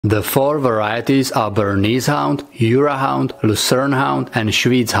The 4 varieties are Bernese Hound, Jura Hound, Lucerne Hound and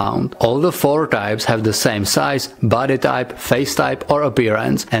Schweizer Hound. All the 4 types have the same size, body type, face type or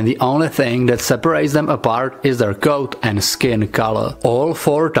appearance, and the only thing that separates them apart is their coat and skin color. All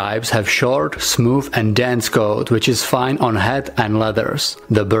 4 types have short, smooth and dense coat, which is fine on head and leathers.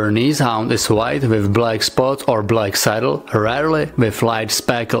 The Bernese Hound is white with black spots or black saddle, rarely with light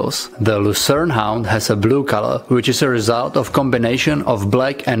speckles. The Lucerne Hound has a blue color, which is a result of combination of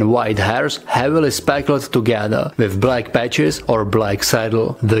black and white hairs heavily speckled together, with black patches or black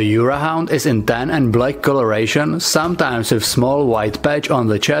saddle. The Jura Hound is in tan and black coloration, sometimes with small white patch on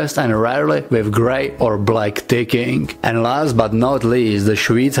the chest and rarely with grey or black ticking. And last but not least, the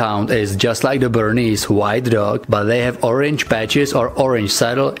Schwyzer Hound is just like the Bernese white dog, but they have orange patches or orange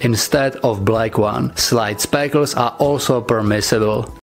saddle instead of black one. Slight speckles are also permissible.